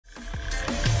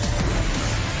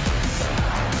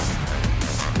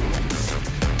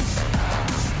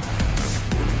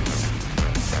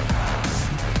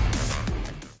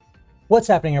What's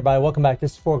happening, everybody? Welcome back.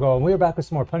 This is Forgo, and we're back with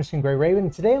some more Punishing Gray Raven.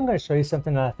 And today I'm going to show you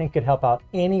something that I think could help out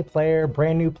any player,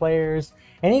 brand new players,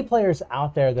 any players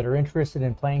out there that are interested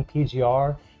in playing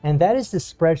PGR. And that is the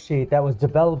spreadsheet that was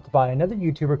developed by another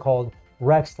YouTuber called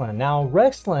Rexlin. Now,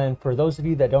 Rexlin, for those of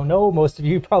you that don't know, most of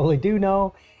you probably do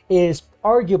know, is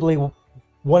arguably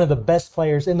one of the best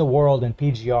players in the world in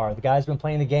PGR. The guy's been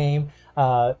playing the game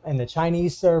in the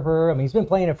Chinese server. I mean, he's been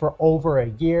playing it for over a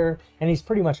year, and he's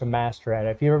pretty much a master at it.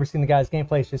 If you've ever seen the guy's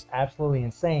gameplay, it's just absolutely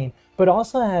insane, but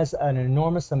also has an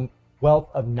enormous wealth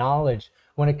of knowledge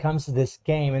when it comes to this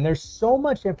game. And there's so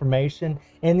much information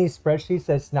in these spreadsheets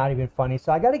that's not even funny.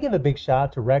 So I got to give a big shout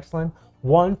out to Rexlin,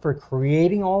 one, for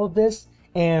creating all of this,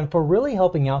 and for really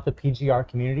helping out the PGR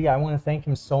community. I want to thank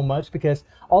him so much because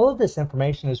all of this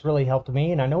information has really helped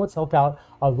me, and I know it's helped out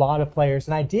a lot of players.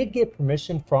 And I did get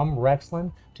permission from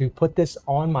Rexlin to put this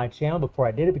on my channel before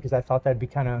I did it, because I thought that'd be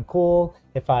kind of uncool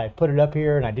if I put it up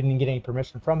here and I didn't get any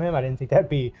permission from him. I didn't think that'd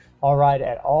be all right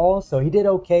at all. So he did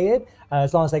okay it,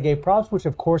 as long as I gave props, which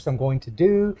of course I'm going to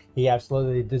do. He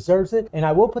absolutely deserves it. And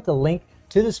I will put the link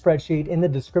to the spreadsheet in the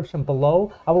description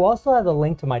below. I will also have the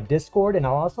link to my Discord, and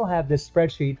I'll also have this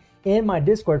spreadsheet in my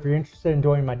Discord if you're interested in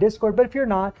joining my Discord. But if you're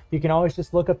not, you can always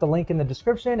just look up the link in the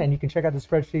description and you can check out the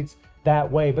spreadsheets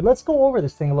that way. But let's go over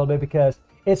this thing a little bit because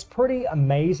it's pretty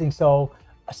amazing. So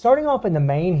starting off in the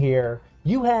main here,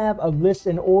 you have a list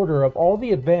in order of all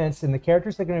the events and the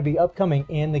characters that are going to be upcoming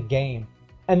in the game.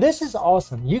 And this is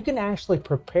awesome. You can actually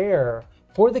prepare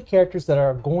for the characters that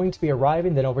are going to be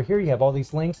arriving. Then over here you have all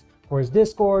these links for his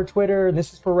Discord, Twitter, and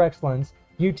this is for Rexlin's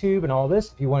YouTube and all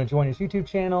this, if you want to join his YouTube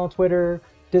channel, Twitter,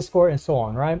 Discord, and so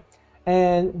on, right?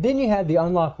 And then you have the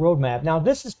unlock roadmap. Now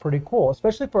this is pretty cool,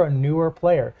 especially for a newer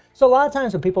player. So a lot of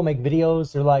times when people make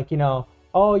videos, they're like,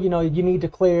 oh, you need to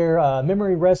clear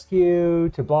memory rescue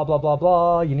to blah, blah, blah,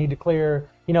 blah. You need to clear,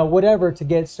 whatever to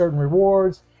get certain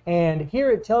rewards. And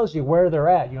here it tells you where they're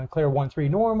at. Clear 1-3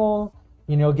 normal,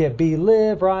 get B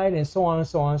live, right? And so on and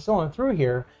so on and so on through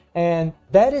here. And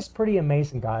that is pretty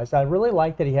amazing, guys. I really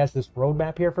like that he has this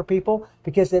roadmap here for people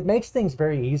because it makes things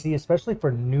very easy, especially for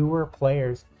newer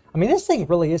players. I mean, this thing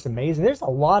really is amazing. There's a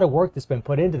lot of work that's been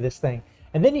put into this thing.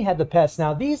 And then you have the pets.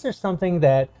 Now, these are something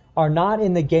that are not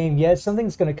in the game yet. Something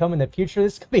that's going to come in the future.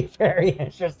 This could be very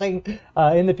interesting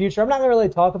in the future. I'm not going to really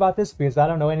talk about this because I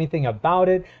don't know anything about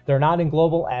it. They're not in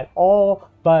global at all,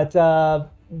 but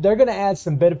they're going to add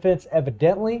some benefits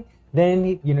evidently.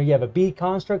 Then, you have a B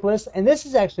construct list. And this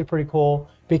is actually pretty cool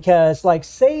because, like,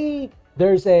 say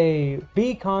there's a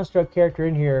B construct character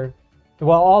in here.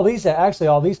 Well, all these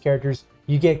characters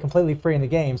you get completely free in the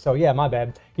game. So, yeah, my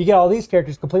bad. You get all these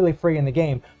characters completely free in the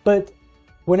game. But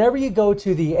whenever you go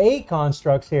to the A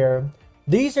constructs here,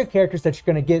 these are characters that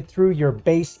you're going to get through your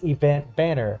base event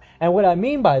banner. And what I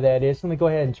mean by that is, let me go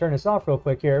ahead and turn this off real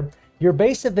quick here. Your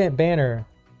base event banner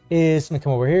is, let me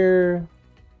come over here,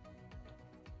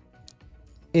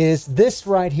 is this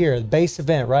right here, the base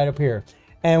event right up here.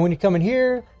 And when you come in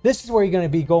here, this is where you're going to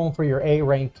be going for your A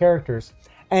rank characters.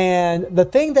 And the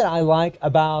thing that I like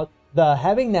about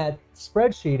having that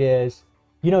spreadsheet is,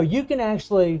 you can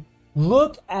actually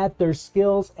look at their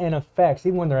skills and effects,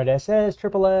 even when they're at SS,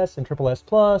 Triple S, and Triple S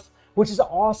Plus, which is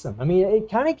awesome. I mean, it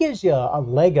kind of gives you a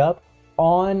leg up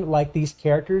on like these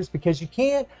characters because you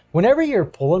can't, whenever you're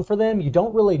pulling for them, you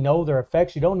don't really know their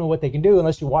effects. You don't know what they can do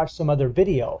unless you watch some other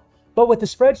video. But with the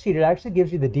spreadsheet, it actually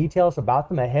gives you the details about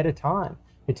them ahead of time.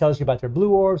 It tells you about their blue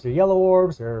orbs, their yellow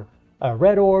orbs, their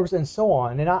red orbs, and so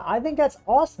on. And I think that's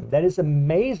awesome. That is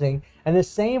amazing. And the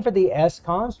same for the S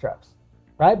constructs,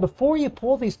 right? Before you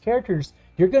pull these characters,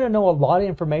 you're going to know a lot of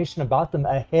information about them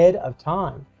ahead of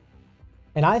time.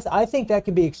 And I think that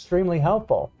can be extremely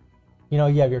helpful. You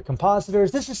have your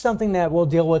compositors. This is something that we'll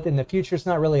deal with in the future. It's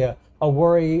not really a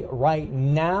worry right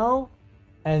now.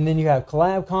 And then you have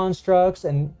collab constructs,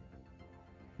 and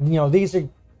these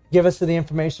give us the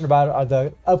information about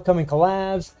the upcoming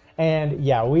collabs. And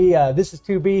yeah, this is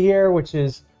 2B here, which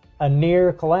is a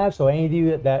near collab. So any of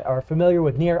you that are familiar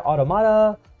with Near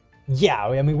Automata, yeah,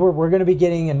 I mean, we're going to be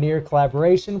getting a near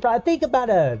collaboration, I think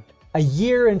about a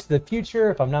year into the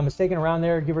future, if I'm not mistaken, around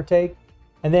there, give or take.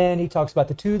 And then he talks about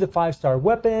the 5-star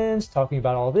weapons, talking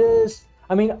about all this.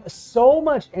 I mean, so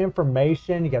much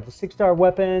information. You got the 6-star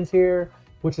weapons here,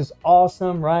 which is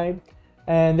awesome, right?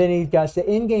 And then he got the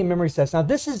in-game memory sets. Now,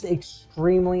 this is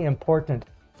extremely important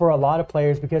for a lot of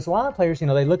players because a lot of players,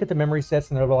 they look at the memory sets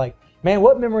and they're like, man,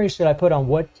 what memory should I put on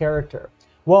what character?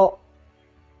 Well,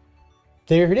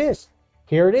 there it is.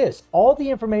 Here it is. All the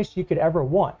information you could ever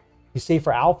want. You see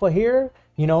for Alpha here,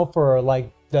 for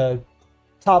like the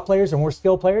top players or more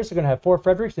skilled players, they're going to have 4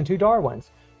 Fredericks and 2 Darwins.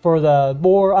 for the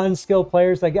more unskilled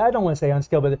players, like I don't want to say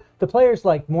unskilled, but the players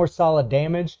like more solid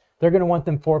damage, they're going to want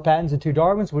them 4 patents and 2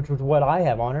 Darwins, which was what I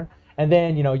have on her. And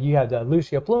then, you know, you have the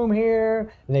Lucia Plume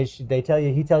here, and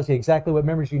he tells you exactly what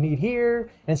memories you need here,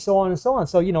 and so on and so on.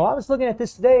 So, you know, I was looking at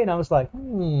this today, and I was like,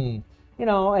 you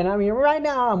know, and I mean, right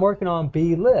now I'm working on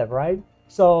Be Live, right?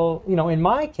 So, you know, in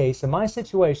my case, in my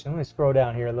situation, let me scroll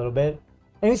down here a little bit.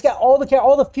 And he's got all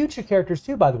the future characters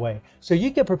too, by the way. So you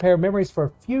can prepare memories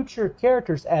for future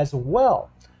characters as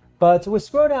well. But we'll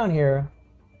scroll down here.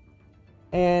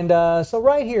 And so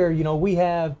right here, you know, we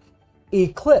have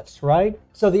Eclipse, right?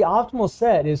 So the optimal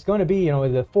set is going to be, you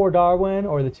know, the 4 Darwin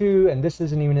or the 2, and this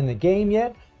isn't even in the game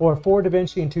yet, or 4 Da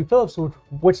Vinci and 2 Phillips,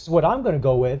 which is what I'm going to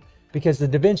go with, because the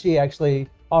Da Vinci actually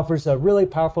offers a really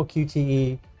powerful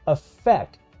QTE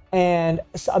effect. And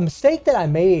a mistake that I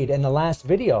made in the last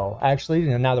video, actually, you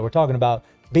know, now that we're talking about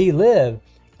Be Live,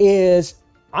 is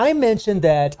I mentioned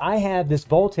that I have this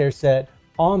Voltaire set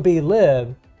on Be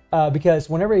Live because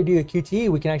whenever you do a QTE,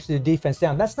 we can actually do defense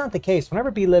down. That's not the case. Whenever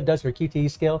Be Live does her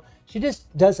QTE skill, she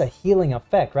just does a healing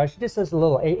effect, right? She just does a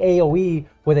little AoE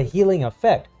with a healing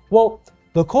effect. Well,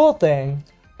 the cool thing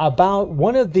about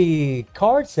one of the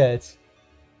card sets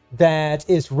that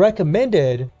is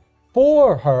recommended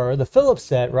for her, the Phillips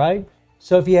set, right?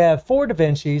 So if you have 4 Da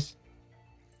Vinci's,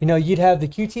 you know, you'd have the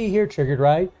QTE here triggered,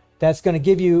 right? That's going to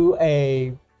give you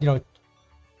a, you know,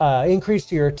 increase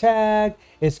to your attack.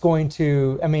 It's going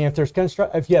to, I mean,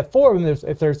 if you have 4 of them,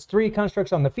 if there's 3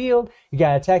 constructs on the field, you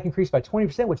got attack increased by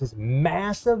 20%, which is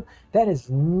massive. That is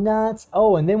nuts.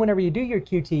 Oh, and then whenever you do your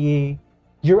QTE,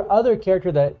 your other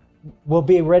character that will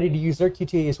be ready to use their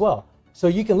QTE as well. So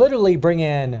you can literally bring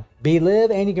in Be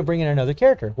Live and you can bring in another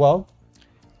character. Well,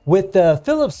 with the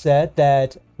Phillips set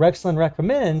that Rexland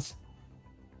recommends,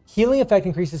 healing effect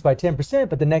increases by 10%,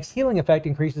 but the next healing effect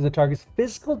increases the target's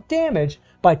physical damage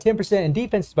by 10% and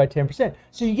defense by 10%.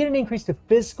 So you get an increase to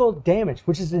physical damage,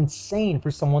 which is insane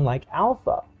for someone like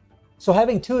Alpha. So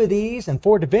having 2 of these and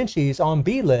 4 Da Vinci's on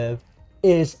Be Live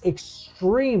is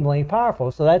extremely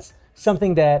powerful. So that's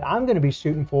something that I'm going to be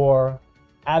shooting for.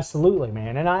 Absolutely,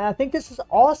 man. And I think this is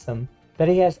awesome that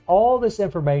he has all this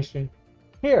information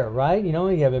here, right? You know,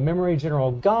 you have a memory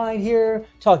general guide here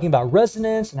talking about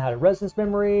resonance and how to resonance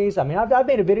memories. I mean, I've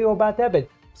made a video about that, but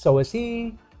so is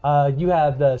he. You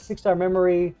have the 6-star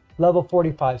memory, level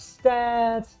 45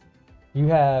 stats. You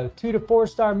have 2 to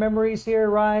 4-star memories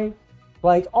here, right?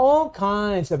 Like all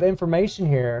kinds of information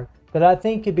here that I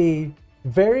think could be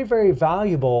very, very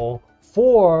valuable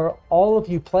for all of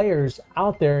you players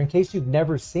out there in case you've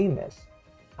never seen this.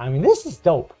 I mean, this is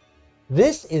dope.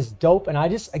 This is dope. And I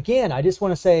just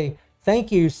want to say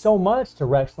thank you so much to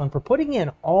Rexland for putting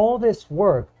in all this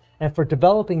work and for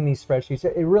developing these spreadsheets.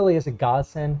 It really is a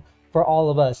godsend for all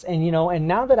of us. And, you know, and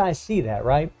now that I see that,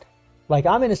 right? Like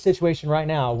I'm in a situation right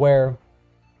now where,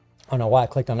 I don't know why I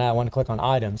clicked on that. I want to click on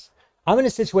items. I'm in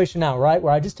a situation now, right,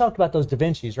 where I just talked about those Da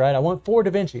Vinci's, right? I want 4 Da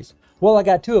Vinci's. Well, I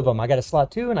got 2 of them. I got a slot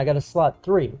 2 and I got a slot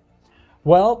 3.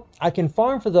 Well, I can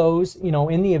farm for those, you know,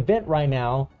 in the event right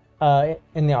now,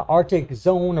 in the Arctic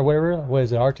zone or whatever. What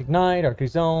is it? Arctic night, Arctic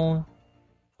zone.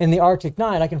 In the Arctic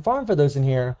night, I can farm for those in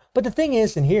here. But the thing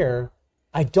is, in here,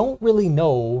 I don't really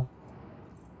know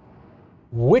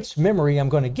which memory I'm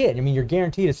going to get. I mean, you're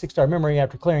guaranteed a 6-star memory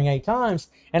after clearing 8 times.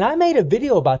 And I made a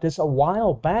video about this a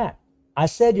while back. I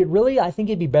said, I think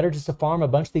it'd be better just to farm a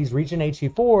bunch of these Region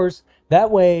HE4s. That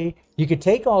way, you could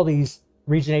take all these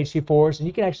Region HE4s and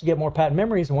you can actually get more patent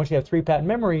memories. And once you have 3 patent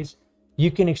memories, you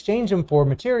can exchange them for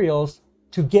materials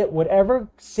to get whatever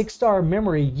 6-star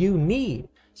memory you need.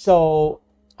 So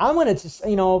I'm going to,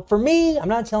 you know, for me, I'm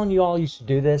not telling you all you should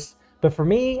do this, but for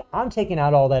me, I'm taking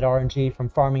out all that RNG from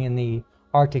farming in the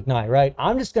Arctic night, right?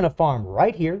 I'm just going to farm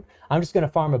right here. I'm just going to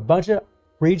farm a bunch of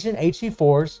Region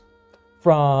HE4s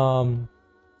from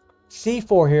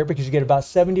C4 here, because you get about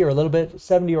 70 or a little bit,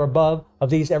 70 or above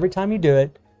of these every time you do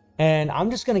it. And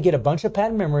I'm just going to get a bunch of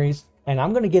patent memories, and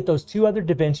I'm going to get those 2 other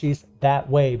Da Vinci's that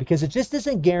way, because it just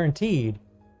isn't guaranteed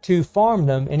to farm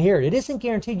them in here. It isn't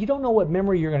guaranteed. You don't know what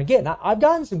memory you're going to get. Now, I've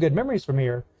gotten some good memories from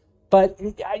here, but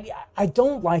I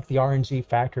don't like the RNG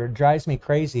factor. It drives me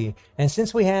crazy. And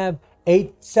since we have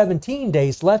 17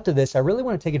 days left of this, I really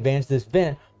want to take advantage of this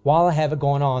event while I have it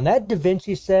going on. That Da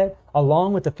Vinci set,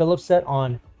 along with the Phillips set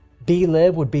on Be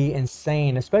Live, would be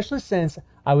insane, especially since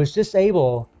I was just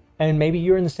able, and maybe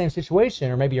you're in the same situation,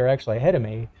 or maybe you're actually ahead of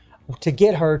me, to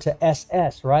get her to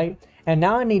SS, right? And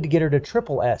now I need to get her to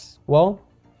triple S. Well,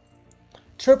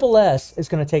 triple S is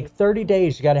going to take 30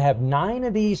 days. You got to have 9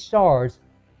 of these shards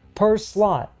per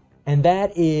slot. And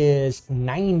that is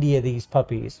 90 of these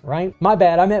puppies, right? My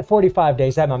bad, I meant 45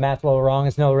 days. I had my math a little wrong.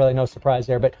 It's really no surprise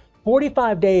there. But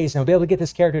 45 days and we'll be able to get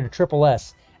this character to triple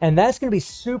S. And that's going to be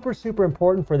super, super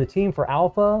important for the team for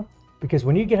Alpha, because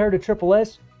when you get her to triple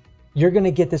S, you're going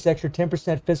to get this extra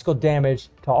 10% physical damage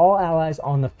to all allies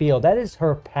on the field. That is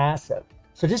her passive.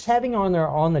 So just having her on there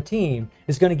on the team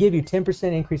is going to give you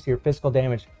 10% increase to your physical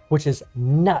damage, which is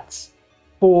nuts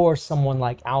for someone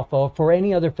like Alpha, for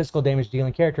any other physical damage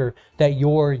dealing character that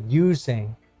you're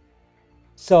using.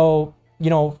 So, you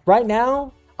know, right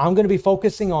now, I'm going to be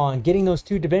focusing on getting those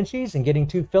 2 Da Vinci's and getting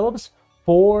 2 Philips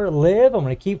for Liv. I'm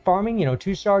going to keep farming, you know,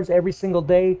 2 shards every single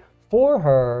day for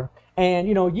her. And,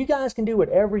 you know, you guys can do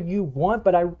whatever you want,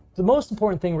 but the most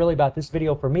important thing really about this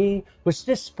video for me was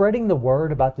just spreading the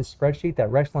word about this spreadsheet that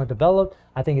Rexland developed.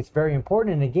 I think it's very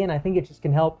important. And again, I think it just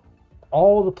can help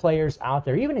all the players out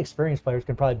there. Even experienced players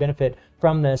can probably benefit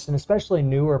from this, and especially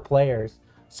newer players.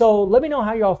 So let me know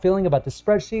how you're all feeling about the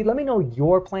spreadsheet. Let me know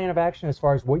your plan of action as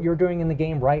far as what you're doing in the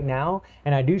game right now.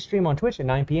 And I do stream on Twitch at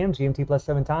 9 p.m. GMT plus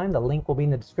 7 time. The link will be in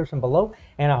the description below.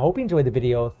 And I hope you enjoyed the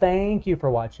video. Thank you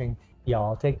for watching.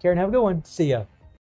 Y'all take care and have a good one. See ya.